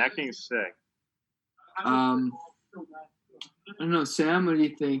Necking. Oh yeah, Necking's sick. I don't know, Sam. What do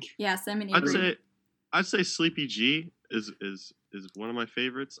you think? Yeah, Sam and Avery. I'd say Sleepy G is one of my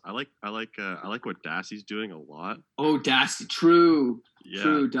favorites. I like what Dassey's doing a lot. Oh, Dassey, true. Yeah,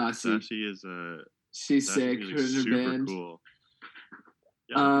 true, Dassey. Dassey is she's sick. Her super band. Cool.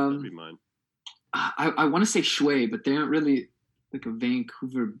 Yeah, that'd be mine. I want to say Shui, but they aren't really like a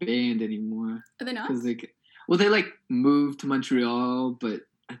Vancouver band anymore. Are they not? They like moved to Montreal, but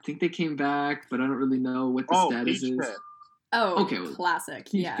I think they came back, but I don't really know what the status Peach is. Pit. Oh, okay, well, classic.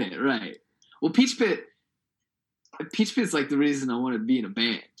 Peach Pit, right. Well, Peach Pit's like the reason I want to be in a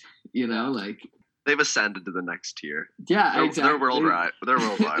band, you know, like they've ascended to the next tier. Yeah, exactly. They're worldwide.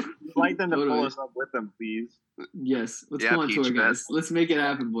 I'd like them to pull us up with them, please. Yes, let's go on tour, guys. Let's make it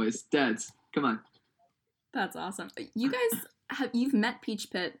happen, boys. Dads, come on. That's awesome. You guys you've met Peach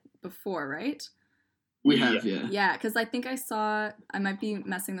Pit before, right? We have, yeah. Yeah, because I think I might be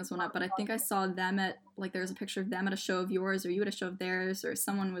messing this one up, but I think I saw them at, like, there was a picture of them at a show of yours, or you at a show of theirs, or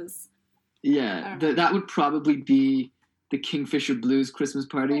someone was... Yeah, that would probably be the Kingfisher Blues Christmas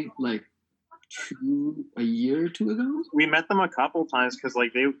party, like, a year or two ago? We met them a couple times, because,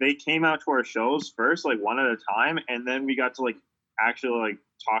 like, they came out to our shows first, like, one at a time, and then we got to, like, actually, like,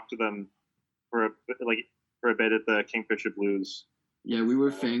 talk to them for a bit at the Kingfisher Blues. Yeah, we were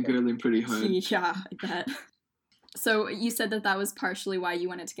fangirling pretty hard. Yeah, I bet. So you said that was partially why you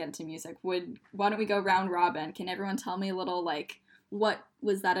wanted to get into music. Why don't we go round robin? Can everyone tell me a little, like, what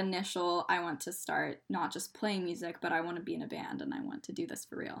was that initial, I want to start not just playing music, but I want to be in a band and I want to do this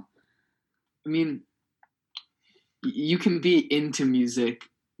for real? I mean, you can be into music,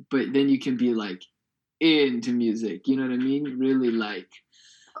 but then you can be like into music. You know what I mean? Really like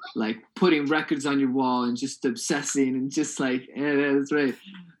putting records on your wall and just obsessing and just like, yeah, that's right.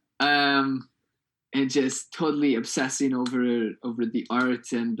 And just totally obsessing over the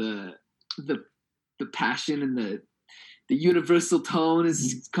art and the passion and the universal tone,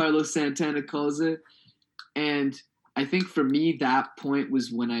 as Carlos Santana calls it. And I think for me, that point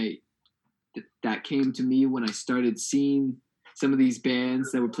was when that came to me when I started seeing some of these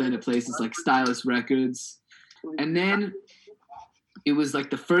bands that were playing at places like Stylus Records. And then it was like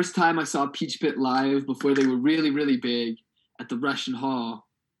the first time I saw Peach Pit live before they were really, really big at the Russian Hall,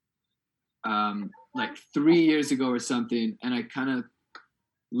 like 3 years ago or something. And I kind of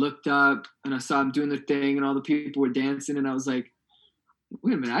looked up and I saw them doing their thing and all the people were dancing. And I was like,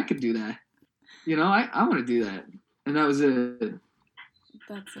 wait a minute, I could do that. You know, I want to do that. And that was it.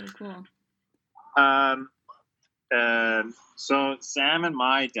 That's so cool. So Sam and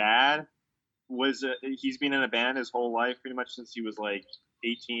my dad he's been in a band his whole life, pretty much since he was like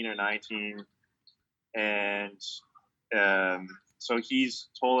 18 or 19. And so he's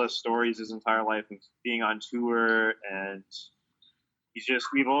told us stories his entire life of being on tour, and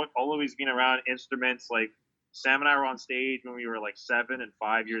we've always been around instruments. Like Sam and I were on stage when we were like 7 and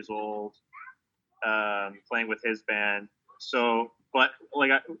 5 years old, playing with his band. So, but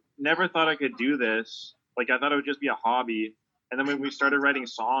like I never thought I could do this. Like I thought it would just be a hobby. And then when we started writing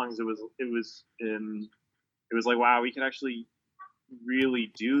songs, it was like, wow, we can actually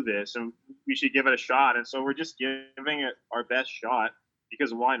really do this, and we should give it a shot. And so we're just giving it our best shot,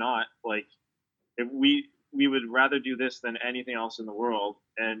 because why not? Like, if we would rather do this than anything else in the world.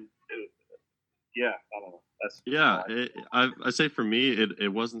 And yeah, I don't know. I say for me,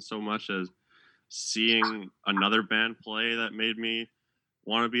 it wasn't so much as seeing another band play that made me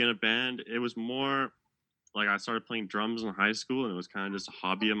want to be in a band. It was more like I started playing drums in high school, and it was kind of just a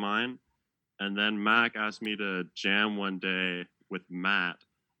hobby of mine. And then Mac asked me to jam one day with Matt,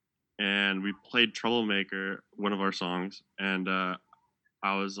 and we played Troublemaker, one of our songs, and I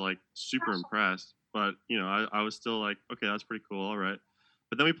was like super impressed. But you know, I was still like, okay, that's pretty cool, all right.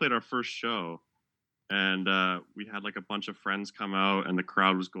 But then we played our first show, and we had like a bunch of friends come out, and the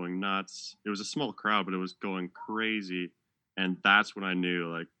crowd was going nuts. It was a small crowd, but it was going crazy, and that's when I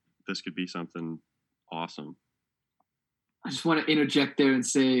knew like this could be something awesome. I just want to interject there and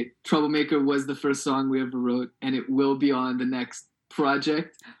say Troublemaker was the first song we ever wrote, and it will be on the next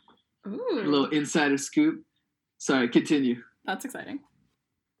project. Ooh. A little insider scoop. Sorry, continue. That's exciting.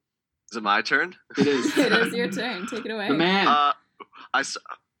 Is it my turn? It is. It is your turn. Take it away. The man.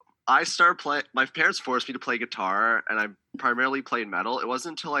 I started playing. My parents forced me to play guitar, and I primarily played metal. It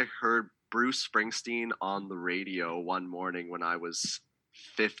wasn't until I heard Bruce Springsteen on the radio one morning when I was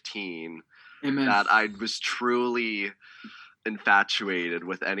 15 Amen. that I was truly infatuated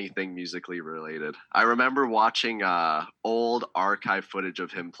with anything musically related. I remember watching old archive footage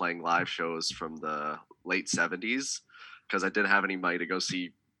of him playing live shows from the late 70s, because I didn't have any money to go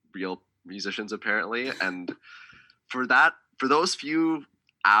see real musicians apparently. And for those few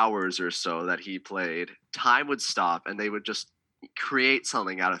hours or so that he played, time would stop and they would just create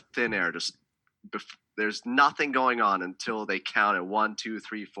something out of thin air. There's nothing going on until they count at 1, 2,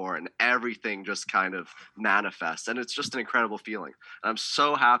 3, 4, and everything just kind of manifests. And it's just an incredible feeling. And I'm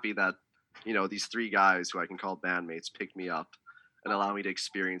so happy that, you know, these three guys who I can call bandmates picked me up and allow me to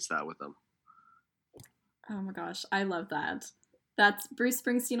experience that with them. Oh my gosh, I love that. That's Bruce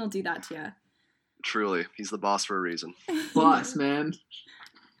Springsteen will do that to you. Truly, he's the boss for a reason. Boss, man.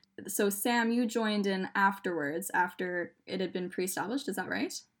 So Sam, you joined in afterwards, after it had been pre-established. Is that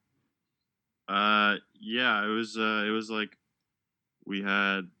right? Yeah, it was like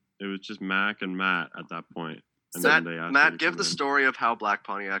it was just Mac and Matt at that point. And Matt, give the story of how Black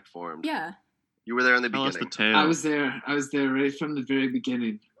Pontiac formed. Yeah. You were there in the beginning. Tell us the tale. I was there right from the very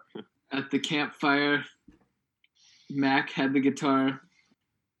beginning. At the campfire, Mac had the guitar,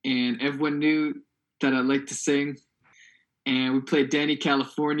 and everyone knew that I liked to sing. And we played Danny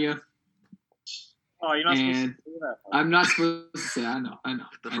California. Oh, you're not supposed to say that. I'm not supposed to say. I know.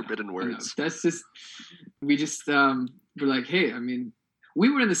 The forbidden words. That's just. We just were like, hey. I mean, we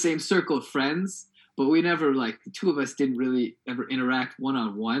were in the same circle of friends, but we never, like, the two of us didn't really ever interact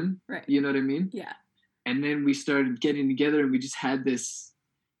one-on-one. Right. You know what I mean? Yeah. And then we started getting together, and we just had this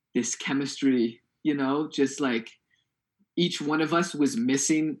chemistry. You know, just like each one of us was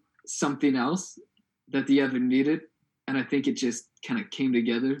missing something else, that the other needed, and I think it just kind of came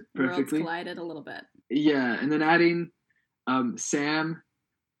together perfectly. Worlds collided a little bit. Yeah, and then adding Sam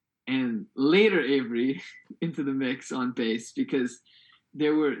and later Avery into the mix on bass, because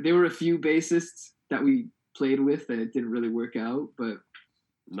there were a few bassists that we played with and it didn't really work out, but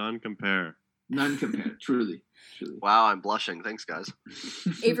none compare. Truly. Wow, I'm blushing. Thanks, guys.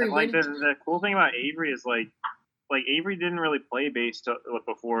 Avery, like the cool thing about Avery is like Avery didn't really play bass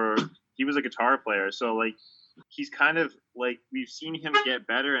before. He was a guitar player, so like he's kind of like, we've seen him get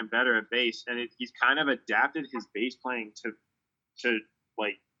better and better at bass, and he's kind of adapted his bass playing to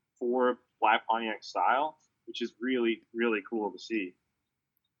like for Black Pontiac style, which is really, really cool to see.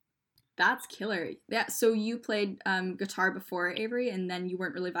 That's killer. Yeah, so you played guitar before Avery, and then you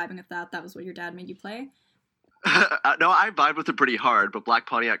weren't really vibing with that. That was what your dad made you play? No, I vibed with it pretty hard, but Black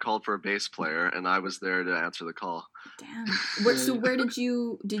Pontiac called for a bass player, and I was there to answer the call. Damn. So where did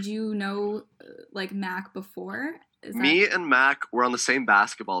you know like Mac before? Me and Mac were on the same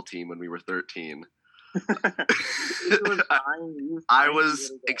basketball team when we were 13. I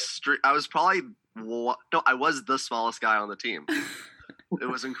was the smallest guy on the team. It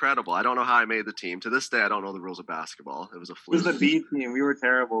was incredible. I don't know how I made the team. To this day, I don't know the rules of basketball. It was a fluke. It was the B team. We were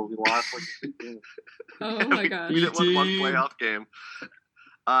terrible. We lost like 2 games. Oh my gosh. We didn't win one playoff game.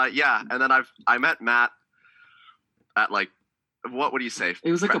 Yeah, and then I met Matt at like, what would you say?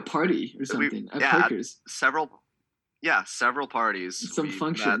 It was like a party or something at Parker's. Several parties. Some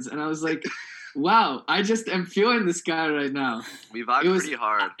functions, and I was like, wow, I just am feeling this guy right now. We vibed pretty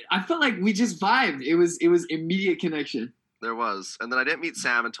hard. I felt like we just vibed. It was immediate connection. There was. And then I didn't meet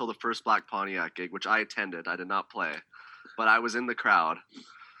Sam until the first Black Pontiac gig, which I attended. I did not play, but I was in the crowd.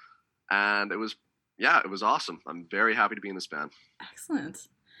 And it was awesome. I'm very happy to be in this band. Excellent.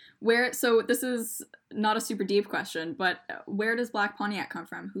 So this is not a super deep question, but where does Black Pontiac come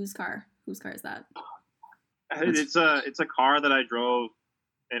from? Whose car is that? It's a car that I drove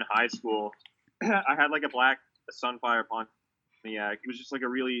in high school. I had like a black Sunfire Pontiac. It was just like a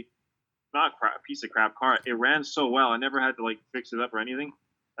really piece of crap car. It ran so well. I never had to like fix it up or anything.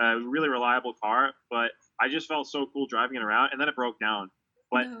 Really reliable car, but I just felt so cool driving it around, and then it broke down.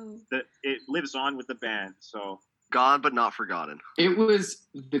 But it lives on with the band, so. Gone but not forgotten. It was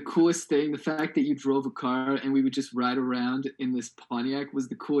the coolest thing. The fact that you drove a car and we would just ride around in this Pontiac was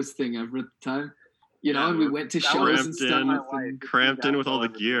the coolest thing ever at the time. You know, and we went to shows and stuff. Cramped in with all the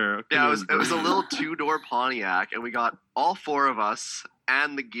gear. Yeah, it was a little 2-door Pontiac, and we got all 4 of us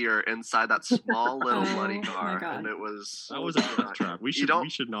and the gear inside that small little bloody car, and it was. That was a death trap. We should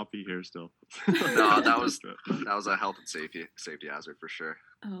not be here still. No, that was a health and safety hazard for sure.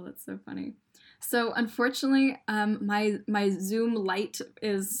 Oh, that's so funny. So unfortunately, my Zoom light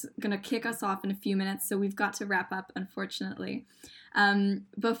is gonna kick us off in a few minutes, so we've got to wrap up, unfortunately.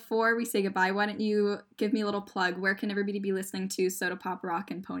 Before we say goodbye, why don't you give me a little plug? Where can everybody be listening to Soda Pop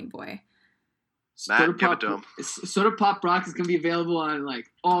Rock and Pony Boy? Matt, give it to him. Soda Pop Rock is going to be available on like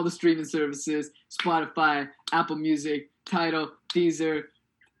all the streaming services: Spotify, Apple Music, Tidal, Deezer,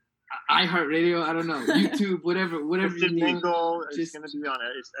 iHeartRadio. I don't know, YouTube, whatever Christian you need. Mingle is going to be on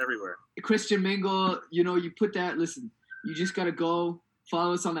it. It's everywhere. Christian Mingle, you put that. Listen, you just got to go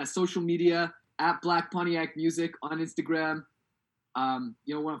follow us on that social media at Black Pontiac Music on Instagram.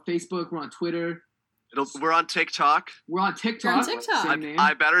 We're on Facebook, we're on Twitter. We're on TikTok. We're on TikTok. Same name.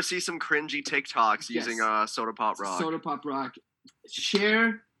 I better see some cringy TikToks using Soda Pop Rock. Soda Pop Rock.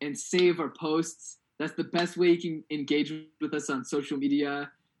 Share and save our posts. That's the best way you can engage with us on social media.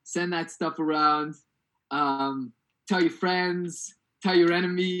 Send that stuff around. Tell your friends. Tell your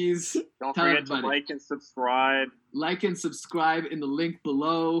enemies. Don't forget to like and subscribe. Like and subscribe in the link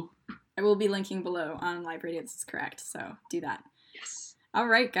below. I will be linking below on Live Radio. This is correct, so do that. All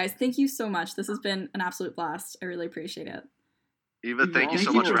right, guys. Thank you so much. This has been an absolute blast. I really appreciate it. Eva, thank you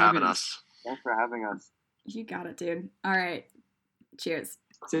so much for having us. Thanks for having us. You got it, dude. All right. Cheers.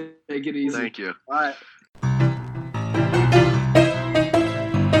 Take it easy. Thank you. Bye.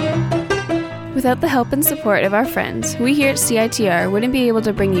 Without the help and support of our friends, we here at CITR wouldn't be able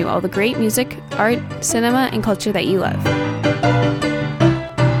to bring you all the great music, art, cinema, and culture that you love.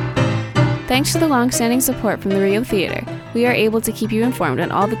 Thanks to the long-standing support from the Rio Theatre, we are able to keep you informed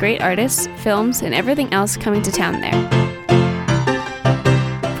on all the great artists, films, and everything else coming to town there.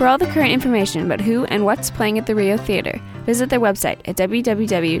 For all the current information about who and what's playing at the Rio Theatre, visit their website at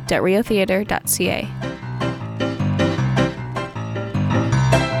www.riotheatre.ca.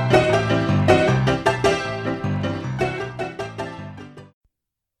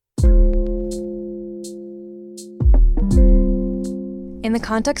 In the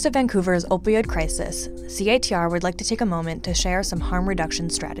context of Vancouver's opioid crisis, CITR would like to take a moment to share some harm reduction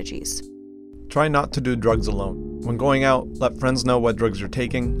strategies. Try not to do drugs alone. When going out, let friends know what drugs you're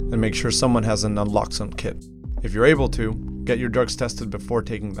taking and make sure someone has an naloxone kit. If you're able to, get your drugs tested before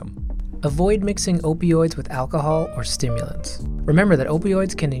taking them. Avoid mixing opioids with alcohol or stimulants. Remember that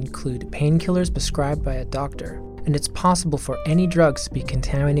opioids can include painkillers prescribed by a doctor, and it's possible for any drugs to be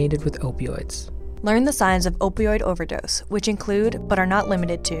contaminated with opioids. Learn the signs of opioid overdose, which include, but are not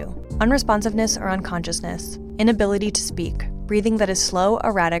limited to, unresponsiveness or unconsciousness, inability to speak, breathing that is slow,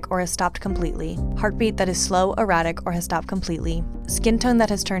 erratic, or has stopped completely, heartbeat that is slow, erratic, or has stopped completely, skin tone that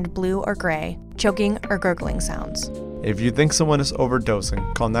has turned blue or gray, choking or gurgling sounds. If you think someone is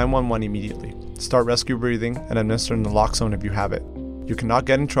overdosing, call 911 immediately. Start rescue breathing and administer naloxone if you have it. You cannot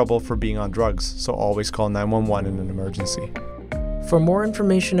get in trouble for being on drugs, so always call 911 in an emergency. For more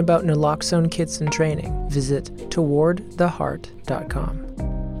information about naloxone kits and training, visit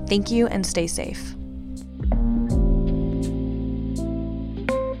towardtheheart.com. Thank you and stay safe.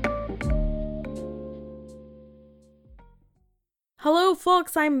 Hello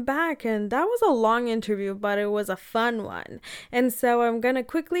folks, I'm back, and that was a long interview, but it was a fun one. And so I'm gonna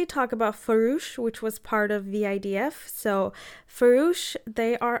quickly talk about Farouche, which was part of VIDF. So Farouche,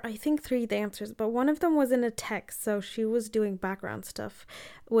 they are, I think, 3 dancers, but one of them was in a tech, so she was doing background stuff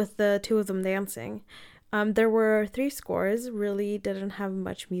with the 2 of them dancing. There were 3 scores, really didn't have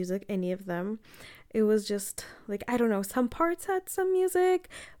much music, any of them. It was just, like, I don't know, some parts had some music,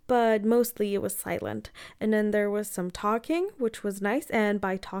 but mostly it was silent. And then there was some talking, which was nice. And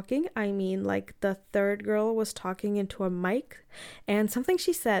by talking, I mean, like, the third girl was talking into a mic. And something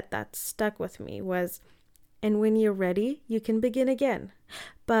she said that stuck with me was, "And when you're ready, you can begin again."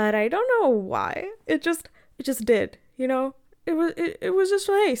 But I don't know why. It just did, you know? It was just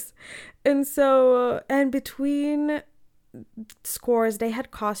nice. And so, and between scores, they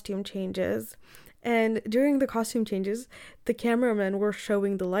had costume changes. And during the costume changes, the cameramen were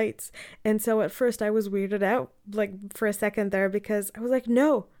showing the lights. And so at first I was weirded out, like, for a second there, because I was like,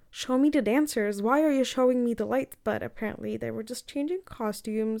 no, show me the dancers. Why are you showing me the lights? But apparently they were just changing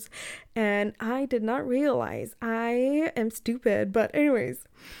costumes. And I did not realize. I am stupid. But anyways.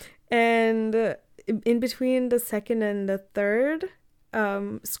 And in between the second and the third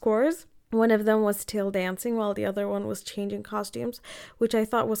scores, one of them was still dancing while the other one was changing costumes, which I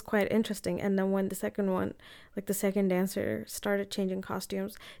thought was quite interesting. And then when the second one, like the second dancer, started changing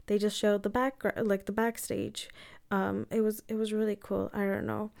costumes, they just showed the backstage. It was really cool. I don't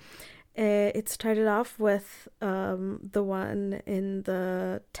know. It started off with the one in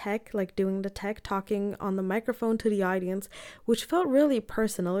the tech, like doing the tech, talking on the microphone to the audience, which felt really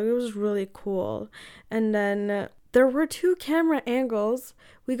personal. It was really cool. And then there were 2 camera angles.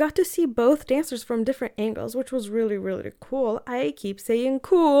 We got to see both dancers from different angles, which was really, really cool. I keep saying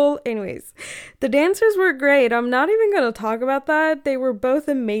cool. Anyways, the dancers were great. I'm not even going to talk about that. They were both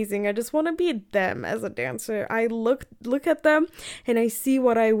amazing. I just want to be them as a dancer. I look at them and I see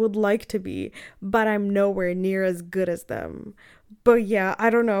what I would like to be, but I'm nowhere near as good as them. But yeah, I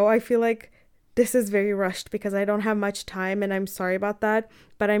don't know. I feel like this is very rushed because I don't have much time, and I'm sorry about that,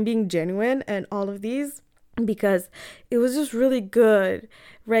 but I'm being genuine and all of these, because it was just really good,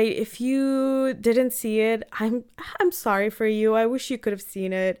 right? If you didn't see it, I'm sorry for you. I wish you could have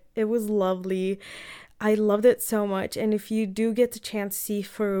seen it. It was lovely. I loved it so much. And if you do get the chance to see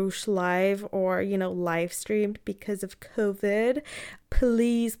Farouche live, or, you know, live streamed because of COVID,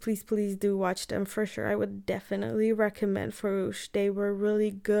 please do watch them for sure. I would definitely recommend Farouche. They were really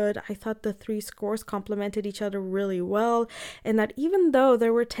good. I thought the 3 scores complemented each other really well, and that even though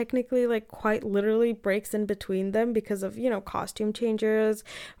there were technically, like, quite literally breaks in between them because of, you know, costume changes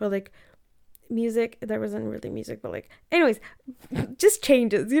or, like, music, there wasn't really music, but, like, anyways, just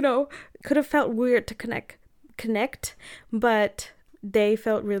changes, you know, could have felt weird to connect, but they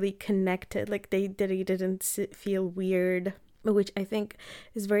felt really connected. Like, they didn't feel weird, which I think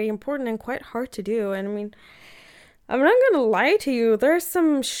is very important and quite hard to do. And I mean, I'm not gonna lie to you, there's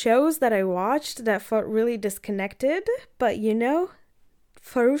some shows that I watched that felt really disconnected, but, you know,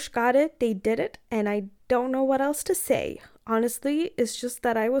 Farouche got it, they did it, and I don't know what else to say. Honestly, it's just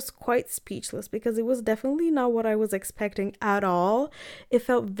that I was quite speechless because it was definitely not what I was expecting at all. It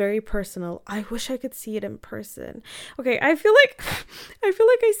felt very personal. I wish I could see it in person. Okay, I feel like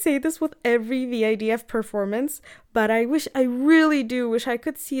I say this with every VIDF performance, but I really do wish I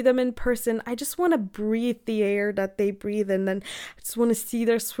could see them in person. I just want to breathe the air that they breathe, and then I just want to see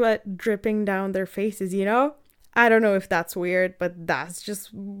their sweat dripping down their faces, you know? I don't know if that's weird, but that's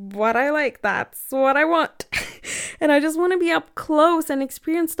just what I like. That's what I want. And I just want to be up close and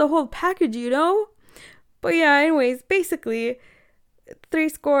experience the whole package, you know? But yeah, anyways, basically, 3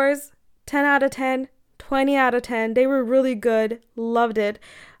 scores, 10 out of 10, 20 out of 10. They were really good. Loved it.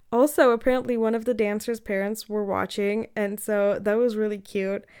 Also, apparently one of the dancers' parents were watching, and so that was really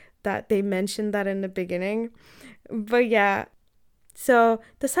cute that they mentioned that in the beginning. But yeah, so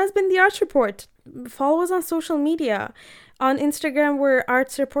this has been the Arts Report. Follow us on social media. On Instagram, we're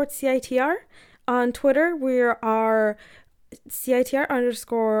Arts Report CITR. On Twitter, we are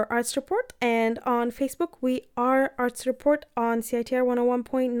CITR_Arts Report. And on Facebook, we are Arts Report on CITR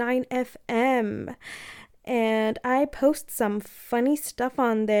 101.9 FM. And I post some funny stuff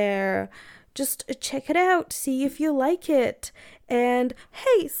on there. Just check it out. See if you like it. And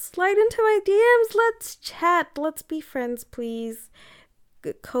hey, slide into my DMs. Let's chat. Let's be friends, please.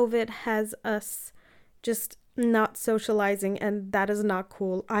 COVID has us just not socializing, and that is not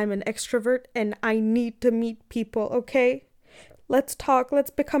cool. I'm an extrovert and I need to meet people, okay? Let's talk.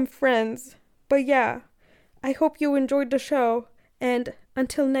 Let's become friends. But yeah, I hope you enjoyed the show. And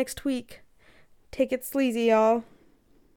until next week, take it sleazy, y'all.